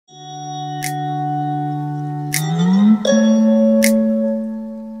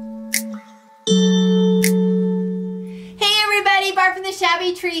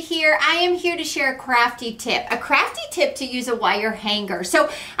Tree here. I am here to share a crafty tip to use a wire hanger. So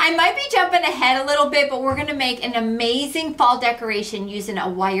I might be jumping ahead a little bit, but we're gonna make an amazing fall decoration using a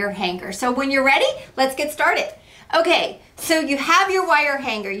wire hanger. So when you're ready, let's get started. Okay, so you have your wire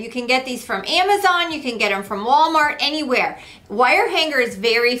hanger. You can get these from Amazon, you can get them from Walmart, anywhere. Wire hanger is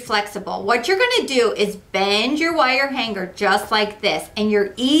very flexible. What you're gonna do is bend your wire hanger just like this, and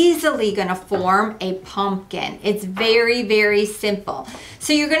you're easily gonna form a pumpkin. It's very, very simple.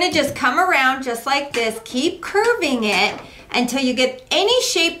 So you're gonna just come around just like this, keep curving it until you get any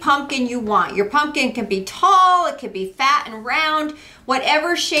shape pumpkin you want. Your pumpkin can be tall, it could be fat and round,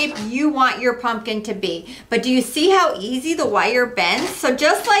 whatever shape you want your pumpkin to be. But do you see how easy the wire bends? So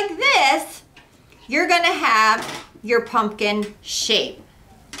just like this, you're gonna have your pumpkin shape.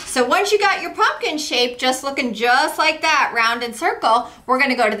 So once you got your pumpkin shape, just looking just like that, round and circle, we're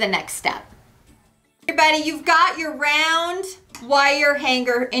gonna go to the next step. Everybody, you've got your round wire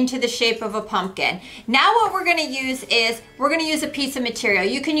hanger into the shape of a pumpkin. Now what we're gonna use is, we're gonna use a piece of material.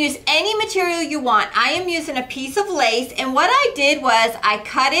 You can use any material you want. I am using a piece of lace, and what I did was I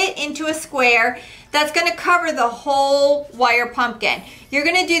cut it into a square that's gonna cover the whole wire pumpkin. You're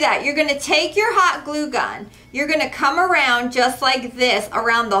gonna do that. You're gonna take your hot glue gun. You're gonna come around just like this,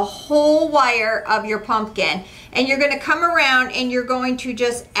 around the whole wire of your pumpkin. And you're gonna come around and you're going to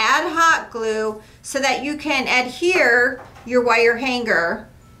just add hot glue so that you can adhere your wire hanger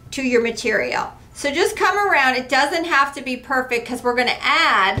to your material. So just come around. It doesn't have to be perfect because we're gonna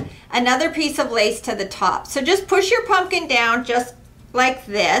add another piece of lace to the top. So just push your pumpkin down just like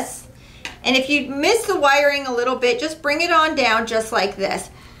this. And if you miss the wiring a little bit, just bring it on down just like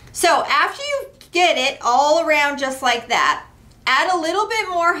this. So after you get it all around just like that, add a little bit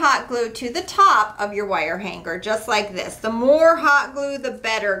more hot glue to the top of your wire hanger, just like this. The more hot glue, the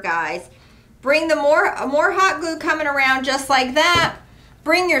better, guys. Bring the more hot glue coming around just like that.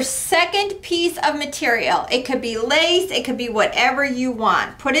 Bring your second piece of material. It could be lace, it could be whatever you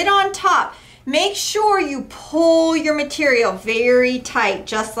want. Put it on top. Make sure you pull your material very tight,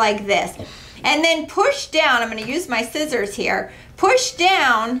 just like this. And then push down. I'm going to use my scissors here. Push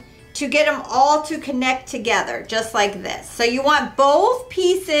down to get them all to connect together, just like this. So you want both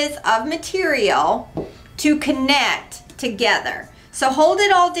pieces of material to connect together. So hold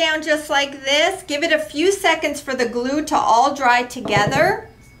it all down just like this. Give it a few seconds for the glue to all dry together.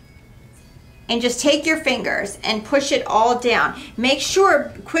 And just take your fingers and push it all down. Make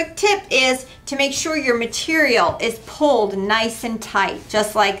sure, quick tip is to make sure your material is pulled nice and tight,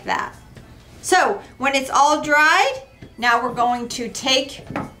 just like that. So when it's all dried, now we're going to take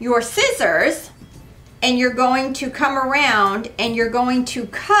your scissors and you're going to come around and you're going to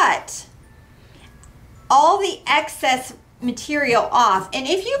cut all the excess material off. And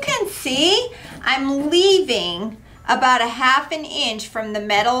if you can see, I'm leaving about a ½ inch from the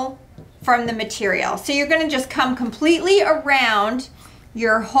metal, from the material. So you're going to just come completely around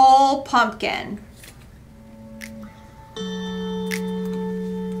your whole pumpkin.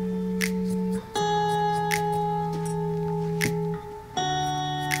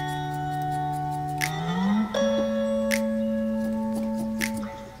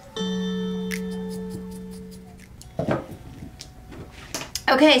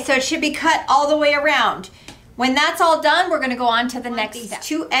 Okay, so it should be cut all the way around. When that's all done, we're gonna go on to the next step.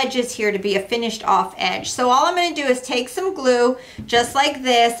 Two edges here to be a finished off edge. So all I'm gonna do is take some glue, just like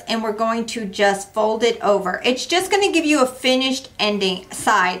this, and we're going to just fold it over. It's just gonna give you a finished ending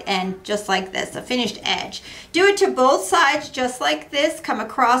side end, just like this, a finished edge. Do it to both sides, just like this, come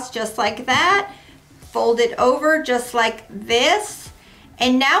across just like that, fold it over just like this.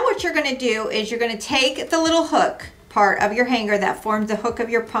 And now what you're gonna do is you're gonna take the little hook part of your hanger that forms the hook of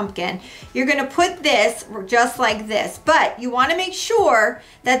your pumpkin. You're going to put this just like this, but you want to make sure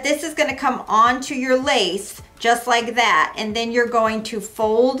that this is going to come onto your lace just like that, and then you're going to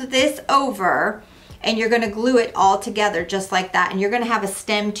fold this over and you're going to glue it all together just like that, and you're going to have a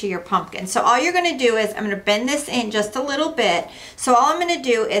stem to your pumpkin. So all you're going to do is, I'm going to bend this in just a little bit. So all I'm going to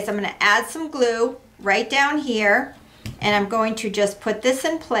do is I'm going to add some glue right down here, and I'm going to just put this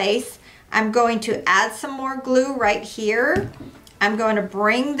in place. I'm going to add some more glue right here. I'm going to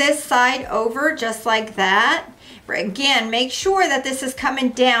bring this side over just like that. Again, make sure that this is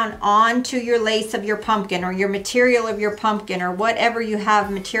coming down onto your lace of your pumpkin or your material of your pumpkin or whatever you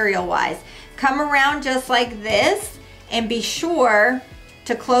have material-wise. Come around just like this and be sure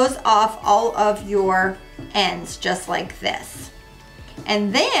to close off all of your ends just like this.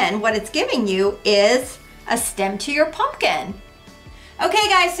 And then what it's giving you is a stem to your pumpkin. Okay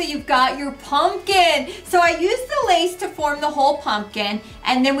guys, so you've got your pumpkin. So I used the lace to form the whole pumpkin,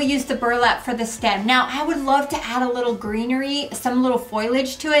 and then we used the burlap for the stem. Now I would love to add a little greenery, some little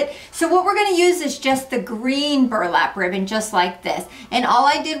foliage to it. So what we're gonna use is just the green burlap ribbon, just like this. And all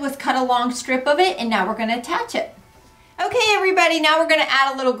I did was cut a long strip of it, and now we're gonna attach it. Okay everybody, now we're gonna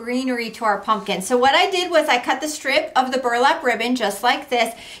add a little greenery to our pumpkin. So what I did was I cut the strip of the burlap ribbon just like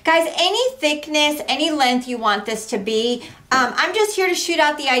this. Guys, any thickness, any length you want this to be, I'm just here to shoot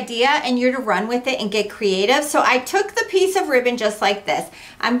out the idea and you're to run with it and get creative. So I took the piece of ribbon just like this.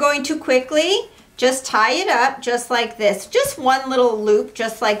 I'm going to quickly just tie it up just like this. Just one little loop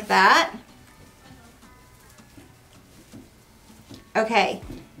just like that. Okay,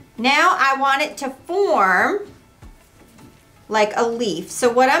 now I want it to form like a leaf.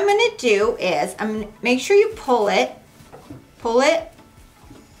 So what I'm gonna do is, I'm gonna make sure you pull it,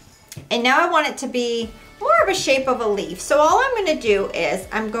 and now I want it to be more of a shape of a leaf. So all I'm gonna do is,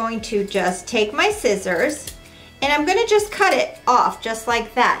 I'm going to just take my scissors, and I'm gonna just cut it off just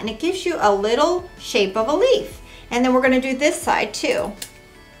like that, and it gives you a little shape of a leaf. And then we're gonna do this side too.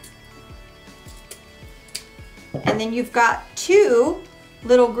 And then you've got two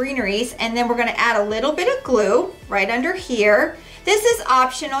little greeneries, and then we're going to add a little bit of glue right under here. This is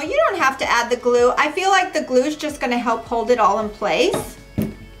optional. You don't have to add the glue. I feel like the glue is just going to help hold it all in place.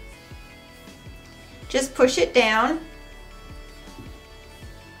 Just push it down.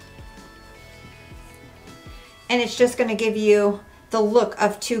 And it's just going to give you the look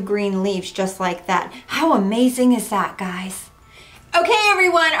of two green leaves just like that. How amazing is that, guys? Okay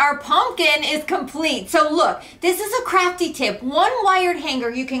everyone, our pumpkin is complete. So look, this is a crafty tip. One wired hanger,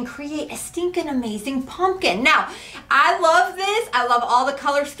 you can create a stinking amazing pumpkin. Now, I love this. I love all the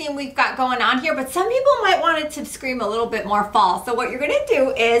color scheme we've got going on here, but some people might want it to scream a little bit more fall. So what you're gonna do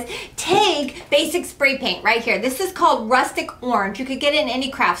is take basic spray paint right here. This is called rustic orange. You could get it in any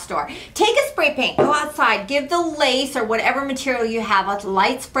craft store. Take a spray paint, go outside, give the lace or whatever material you have a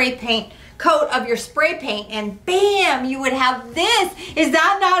light spray paint coat of your spray paint, and bam, you would have this. Is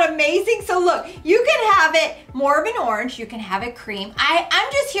that not amazing? So look, you can have it more of an orange, you can have it cream.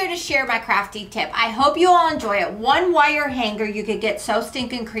 I'm just here to share my crafty tip. I hope you all enjoy it. One wire hanger, you could get so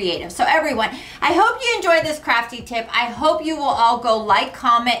stinking creative. So everyone, I hope you enjoyed this crafty tip. I hope you will all go like,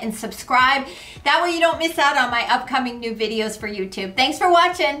 comment, and subscribe. That way you don't miss out on my upcoming new videos for YouTube. Thanks for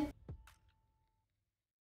watching.